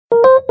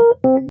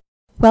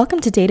Welcome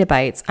to Data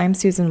Bytes. I'm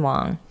Susan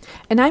Wong.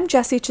 And I'm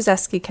Jessie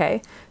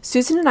Chizeski-Kay.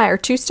 Susan and I are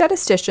two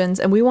statisticians,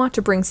 and we want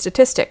to bring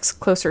statistics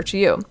closer to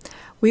you.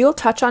 We will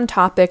touch on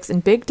topics in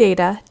big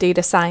data,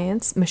 data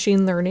science,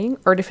 machine learning,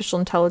 artificial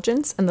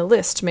intelligence, and the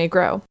list may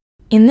grow.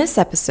 In this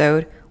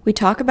episode, we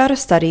talk about a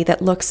study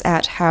that looks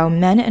at how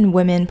men and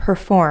women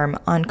perform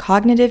on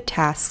cognitive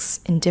tasks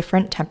in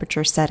different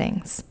temperature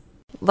settings.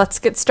 Let's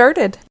get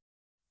started.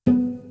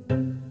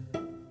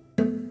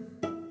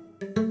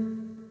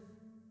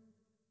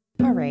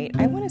 All right,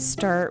 I want to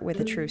start with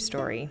a true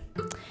story.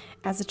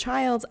 As a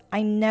child,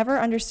 I never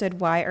understood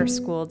why our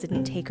school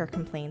didn't take our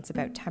complaints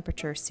about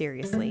temperature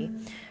seriously.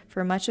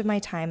 For much of my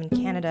time in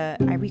Canada,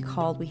 I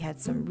recalled we had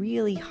some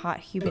really hot,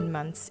 humid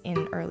months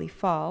in early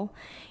fall,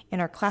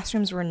 and our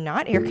classrooms were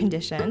not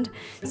air-conditioned,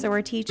 so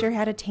our teacher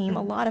had to tame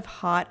a lot of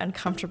hot,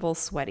 uncomfortable,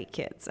 sweaty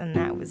kids, and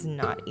that was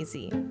not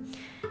easy.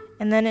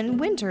 And then in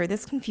winter,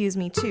 this confused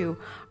me too.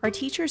 Our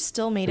teachers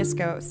still made us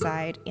go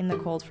outside in the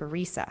cold for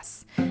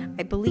recess.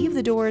 I believe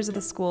the doors of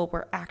the school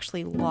were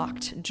actually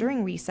locked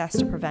during recess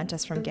to prevent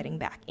us from getting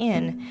back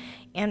in.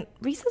 And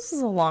recess was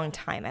a long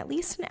time, at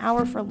least an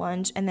hour for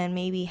lunch and then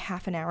maybe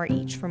half an hour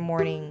each for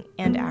morning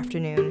and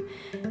afternoon.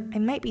 I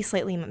might be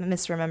slightly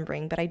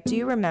misremembering, but I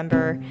do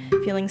remember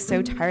feeling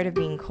so tired of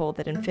being cold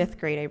that in 5th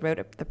grade I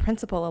wrote the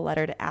principal a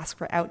letter to ask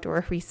for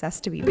outdoor recess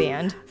to be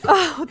banned.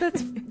 Oh,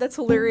 that's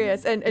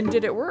hilarious. And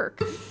did it work?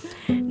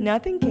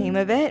 Nothing came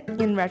of it.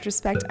 In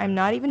retrospect, I'm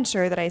not even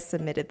sure that I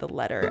submitted the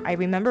letter. I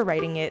remember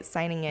writing it,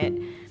 signing it,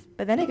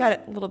 but then I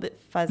got a little bit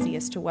fuzzy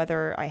as to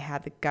whether I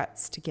had the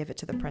guts to give it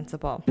to the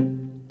principal.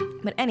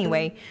 But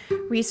anyway,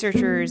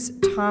 researchers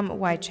Tom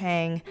Y.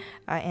 Chang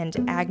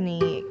and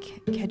Agni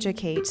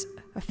Kejikate,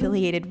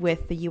 affiliated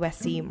with the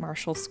USC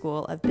Marshall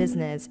School of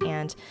Business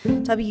and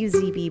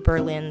WZB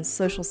Berlin's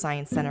Social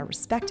Science Center,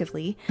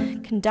 respectively,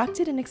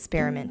 conducted an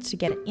experiment to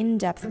get an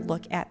in-depth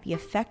look at the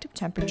effect of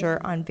temperature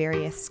on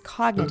various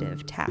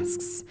cognitive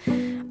tasks,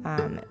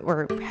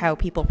 or how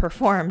people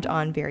performed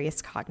on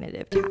various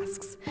cognitive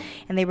tasks.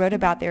 And they wrote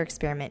about their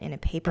experiment in a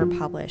paper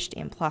published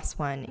in PLOS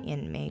One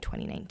in May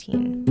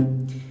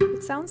 2019.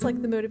 It sounds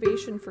like the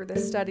motivation for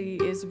this study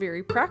is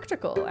very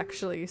practical,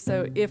 actually.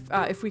 So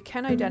if we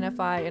can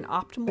identify an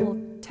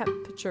optimal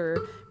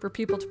temperature for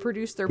people to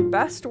produce their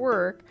best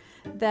work,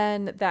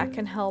 then that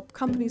can help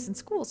companies and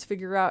schools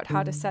figure out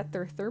how to set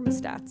their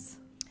thermostats.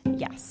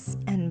 Yes,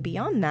 and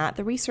beyond that,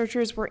 the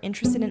researchers were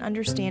interested in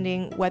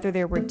understanding whether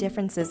there were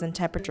differences in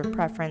temperature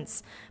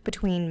preference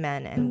between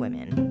men and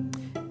women.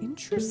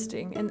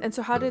 Interesting. And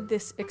so how did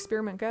this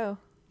experiment go?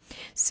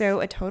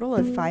 So a total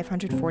of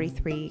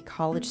 543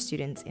 college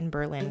students in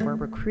Berlin were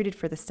recruited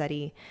for the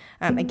study.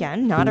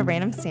 Again, not a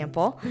random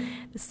sample.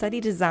 The study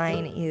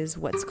design is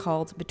what's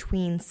called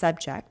between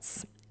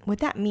subjects. What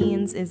that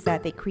means is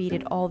that they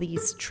created all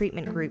these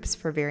treatment groups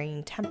for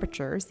varying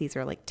temperatures. These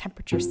are like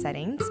temperature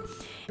settings.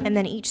 And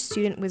then each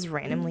student was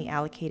randomly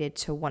allocated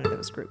to one of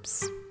those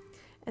groups.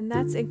 And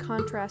that's in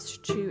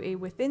contrast to a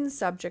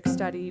within-subject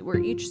study where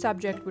each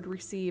subject would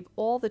receive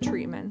all the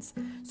treatments,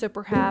 so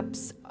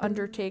perhaps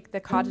undertake the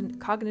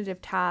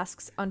cognitive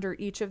tasks under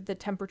each of the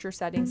temperature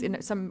settings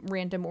in some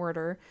random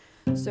order.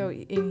 So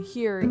in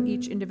here,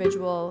 each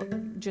individual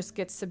just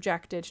gets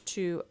subjected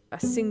to a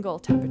single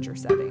temperature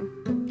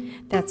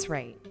setting. That's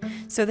right.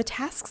 So the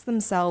tasks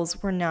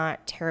themselves were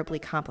not terribly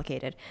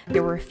complicated.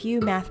 There were a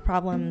few math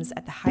problems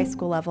at the high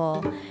school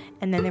level,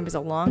 and then there was a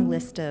long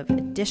list of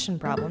addition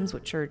problems,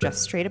 which are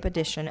just straight up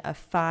addition of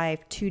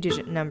 5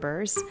 two-digit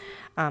numbers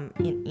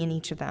in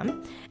each of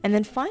them. And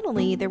then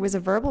finally, there was a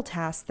verbal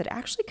task that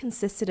actually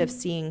consisted of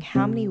seeing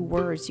how many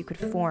words you could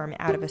form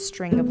out of a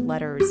string of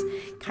letters,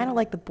 kind of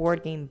like the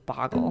board game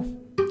Boggle.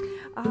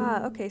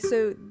 Okay,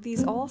 so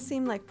these all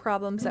seem like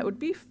problems that would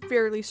be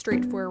fairly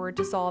straightforward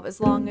to solve as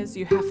long as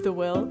you have the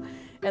will,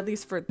 at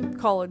least for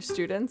college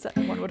students,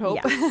 one would hope.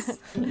 Yes.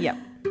 Yep.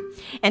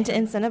 And to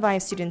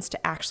incentivize students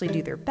to actually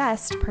do their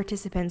best,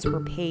 participants were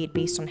paid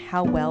based on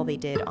how well they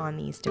did on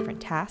these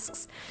different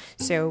tasks.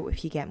 So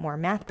if you get more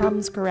math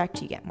problems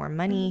correct, you get more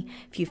money.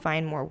 If you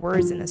find more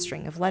words in the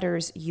string of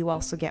letters, you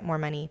also get more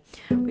money.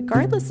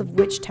 Regardless of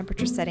which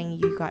temperature setting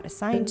you got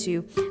assigned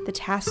to, the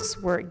tasks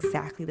were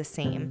exactly the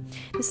same.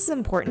 This is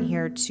important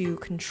here to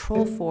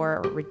control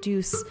for or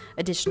reduce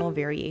additional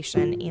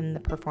variation in the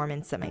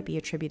performance that might be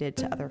attributed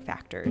to other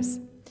factors.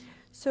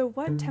 So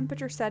what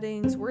temperature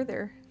settings were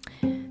there?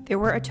 There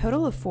were a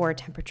total of 4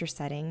 temperature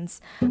settings.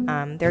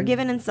 They're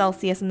given in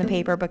Celsius in the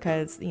paper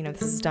because,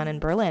 this is done in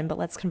Berlin, but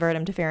let's convert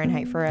them to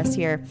Fahrenheit for us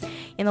here.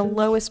 In the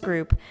lowest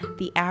group,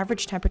 the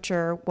average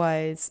temperature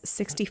was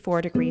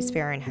 64 degrees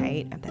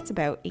Fahrenheit. That's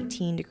about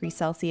 18 degrees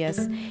Celsius.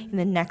 In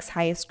the next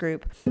highest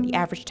group, the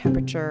average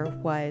temperature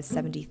was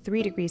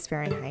 73 degrees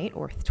Fahrenheit,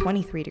 or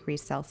 23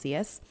 degrees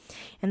Celsius.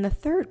 In the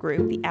third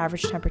group, the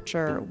average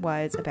temperature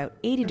was about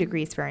 80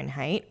 degrees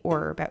Fahrenheit,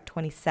 or about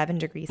 27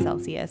 degrees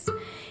Celsius.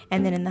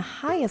 And then in the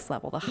highest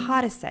level, the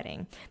hottest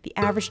setting, the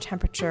average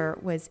temperature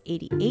was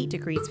 88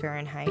 degrees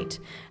Fahrenheit,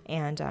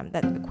 and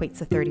that equates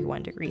to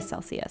 31 degrees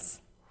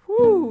Celsius.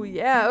 Whew,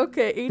 yeah,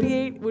 okay.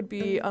 88 would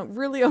be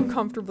really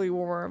uncomfortably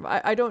warm.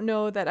 I don't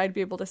know that I'd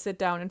be able to sit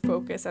down and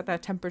focus at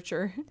that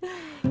temperature.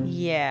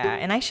 Yeah,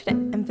 and I should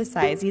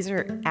emphasize these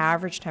are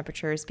average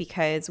temperatures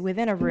because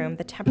within a room,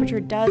 the temperature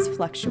does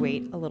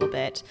fluctuate a little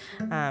bit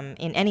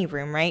in any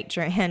room, right?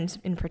 And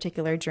in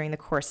particular during the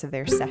course of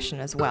their session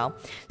as well.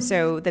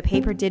 So the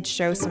paper did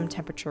show some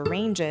temperature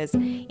ranges,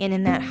 and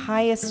in that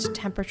highest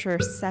temperature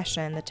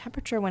session, the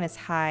temperature went as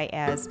high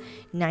as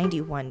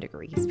 91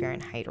 degrees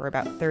Fahrenheit, or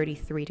about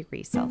 33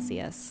 degrees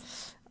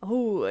Celsius.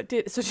 Oh,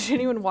 did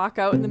anyone walk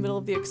out in the middle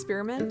of the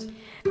experiment?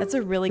 That's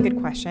a really good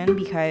question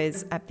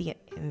because the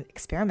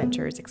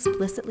experimenters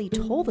explicitly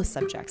told the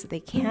subjects that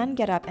they can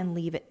get up and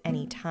leave at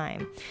any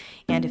time.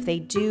 And if they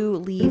do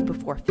leave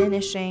before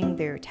finishing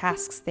their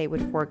tasks, they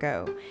would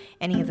forego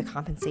any of the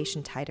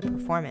compensation tied to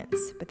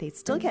performance. But they'd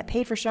still get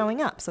paid for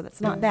showing up, so that's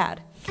not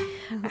bad.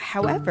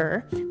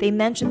 However, they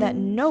mentioned that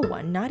no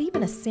one, not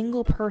even a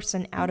single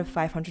person out of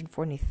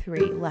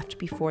 543, left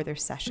before their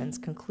sessions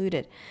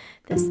concluded.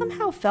 This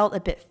somehow felt a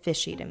bit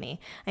fishy to me.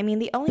 I mean,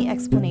 the only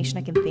explanation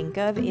I can think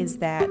of is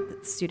that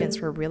students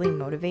were really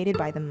motivated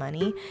by the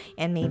money,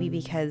 and maybe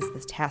because the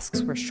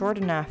tasks were short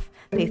enough,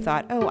 they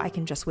thought, oh, I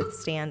can just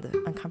withstand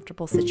the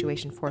uncomfortable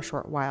situation for a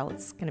short while.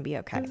 It's going to be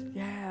okay.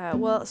 Yeah,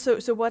 well,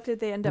 so what did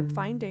they end up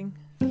finding?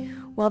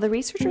 Well, the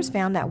researchers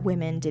found that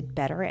women did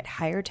better at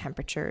higher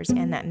temperatures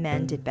and that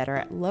men did better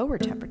at lower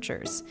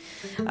temperatures.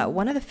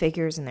 One of the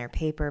figures in their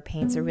paper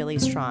paints a really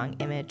strong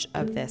image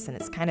of this, and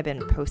it's kind of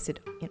been posted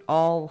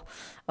all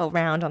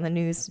around on the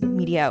news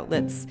media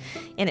outlets.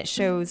 And it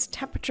shows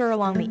temperature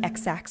along the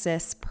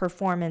x-axis,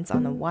 performance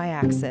on the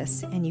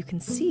y-axis, and you can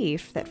see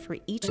that for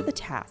each of the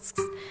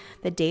tasks,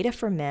 the data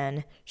for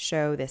men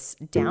show this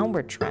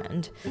downward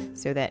trend,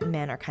 so that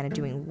men are kind of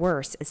doing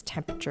worse as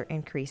temperature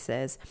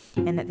increases,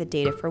 and that the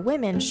data for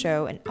women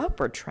show an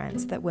upward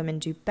trend, so that women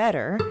do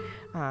better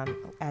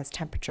as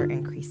temperature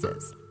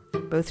increases.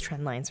 Both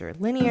trend lines are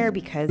linear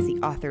because the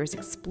authors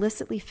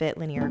explicitly fit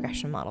linear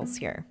regression models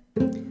here.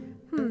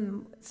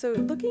 So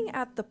looking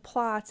at the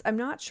plots, I'm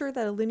not sure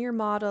that a linear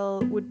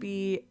model would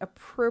be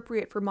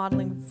appropriate for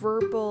modeling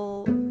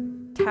verbal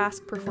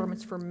task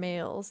performance for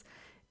males.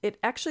 It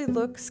actually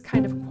looks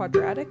kind of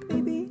quadratic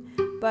maybe,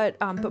 but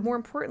more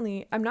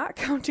importantly, I'm not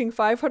counting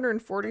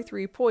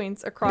 543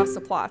 points across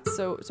the plots.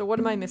 So what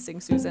am I missing,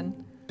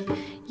 Susan?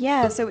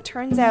 Yeah, so it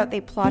turns out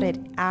they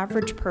plotted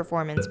average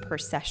performance per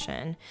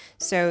session.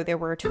 So there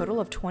were a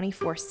total of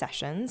 24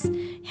 sessions,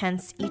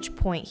 hence each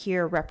point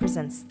here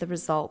represents the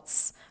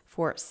results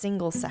for a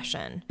single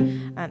session.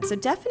 So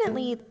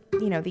definitely,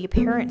 the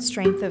apparent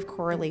strength of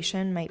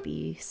correlation might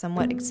be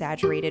somewhat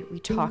exaggerated. We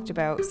talked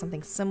about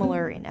something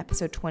similar in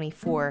episode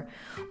 24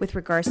 with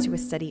regards to a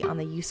study on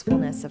the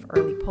usefulness of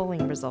early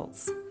polling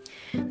results.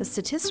 The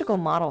statistical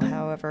model,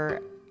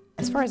 however,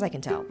 as far as I can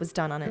tell, was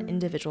done on an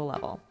individual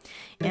level.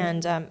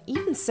 And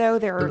even so,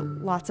 there are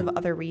lots of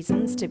other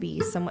reasons to be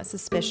somewhat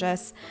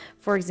suspicious.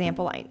 For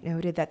example, I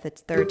noted that the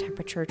third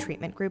temperature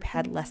treatment group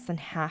had less than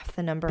half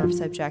the number of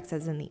subjects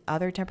as in the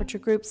other temperature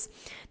groups.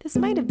 This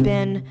might have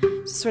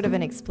been sort of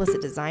an explicit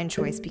design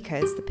choice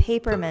because the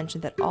paper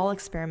mentioned that all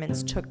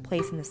experiments took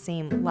place in the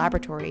same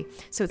laboratory,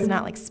 so it's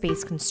not like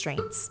space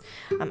constraints.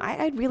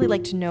 I'd really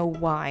like to know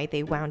why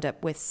they wound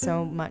up with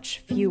so much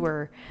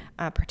fewer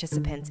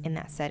participants in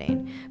that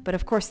setting. But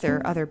of course, there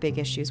are other big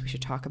issues we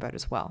should talk about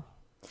as well.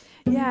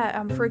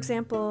 Yeah, for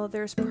example,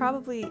 there's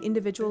probably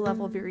individual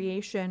level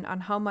variation on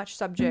how much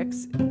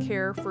subjects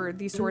care for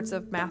these sorts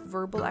of math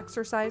verbal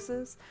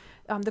exercises.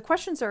 The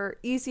questions are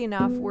easy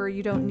enough where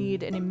you don't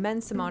need an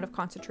immense amount of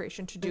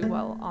concentration to do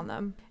well on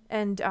them.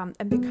 And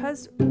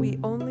because we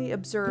only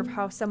observe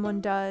how someone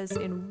does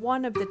in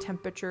one of the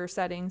temperature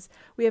settings,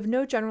 we have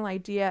no general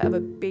idea of a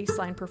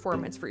baseline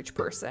performance for each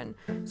person.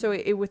 So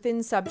a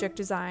within subject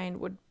design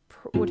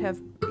would have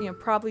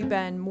probably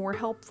been more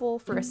helpful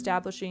for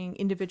establishing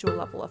individual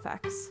level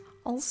effects.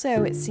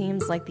 Also, it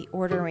seems like the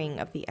ordering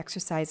of the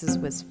exercises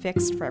was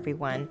fixed for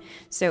everyone.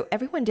 So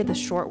everyone did the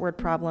short word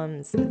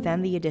problems,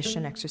 then the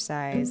addition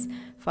exercise,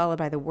 followed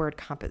by the word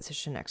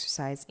composition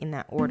exercise in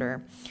that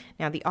order.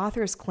 Now, the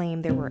authors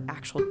claim there were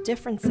actual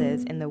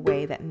differences in the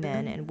way that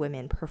men and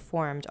women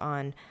performed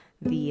on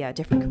the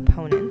different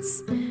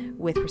components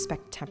with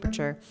respect to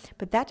temperature,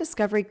 but that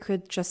discovery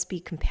could just be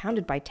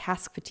compounded by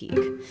task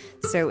fatigue.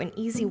 So an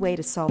easy way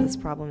to solve this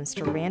problem is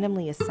to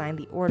randomly assign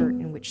the order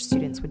in which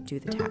students would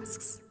do the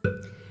tasks.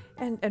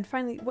 And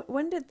finally,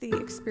 when did the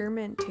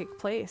experiment take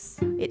place?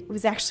 It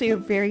was actually a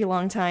very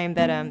long time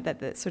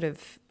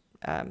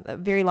a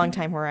very long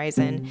time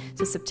horizon,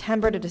 so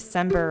September to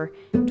December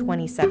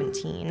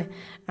 2017.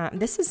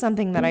 This is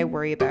something that I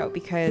worry about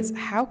because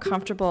how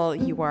comfortable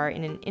you are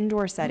in an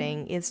indoor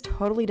setting is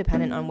totally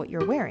dependent on what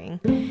you're wearing.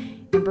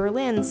 And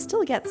Berlin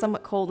still gets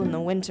somewhat cold in the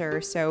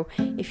winter, so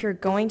if you're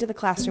going to the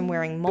classroom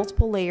wearing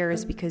multiple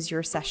layers because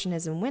your session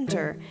is in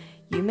winter,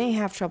 you may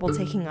have trouble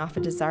taking off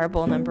a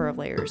desirable number of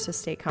layers to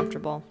stay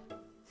comfortable.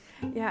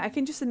 Yeah, I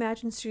can just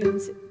imagine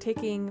students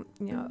taking,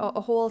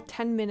 a whole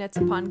 10 minutes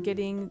upon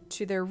getting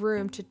to their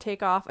room to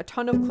take off a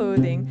ton of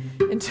clothing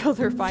until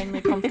they're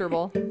finally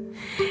comfortable.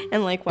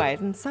 And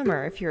likewise, in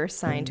summer, if you're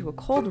assigned to a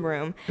cold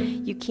room,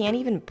 you can't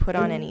even put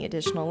on any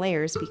additional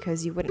layers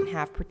because you wouldn't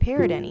have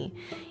prepared any.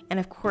 And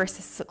of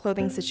course, the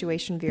clothing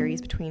situation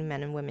varies between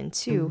men and women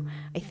too,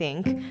 I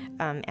think,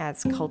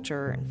 as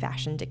culture and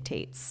fashion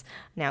dictates.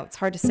 Now, it's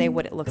hard to say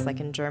what it looks like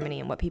in Germany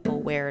and what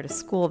people wear to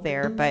school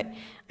there, but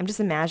I'm just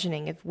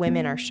imagining if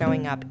women are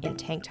showing up in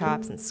tank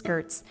tops and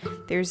skirts,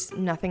 there's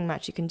nothing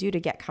much you can do to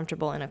get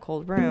comfortable in a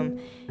cold room.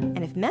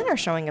 And if men are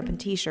showing up in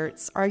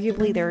t-shirts,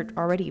 arguably they're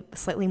already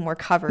slightly more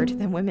covered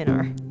than women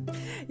are.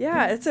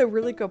 Yeah, it's a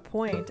really good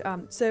point.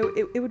 So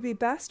it would be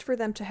best for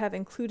them to have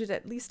included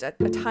at least a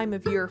time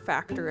of year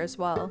factor as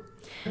well.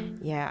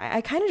 Yeah, I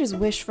kind of just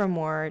wish for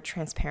more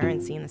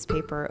transparency in this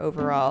paper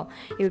overall.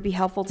 It would be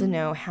helpful to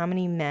know how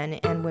many men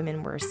and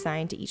women were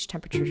assigned to each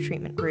temperature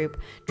treatment group,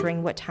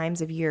 during what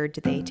times of year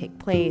did they take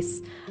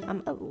place.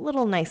 A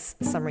little nice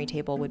summary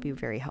table would be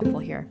very helpful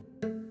here.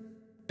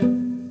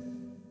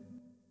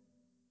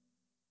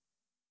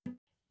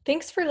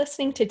 Thanks for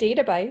listening to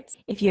Data Bites.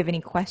 If you have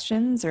any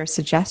questions or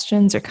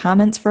suggestions or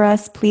comments for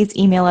us, please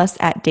email us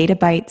at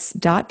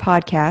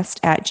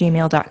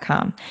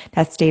databites.podcast@gmail.com.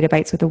 That's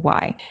databites with a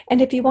Y.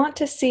 And if you want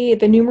to see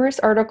the numerous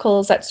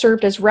articles that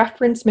served as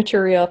reference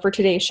material for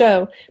today's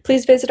show,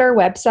 please visit our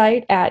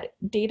website at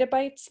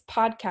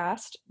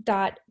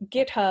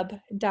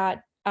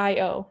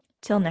databitespodcast.github.io.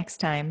 Till next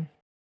time.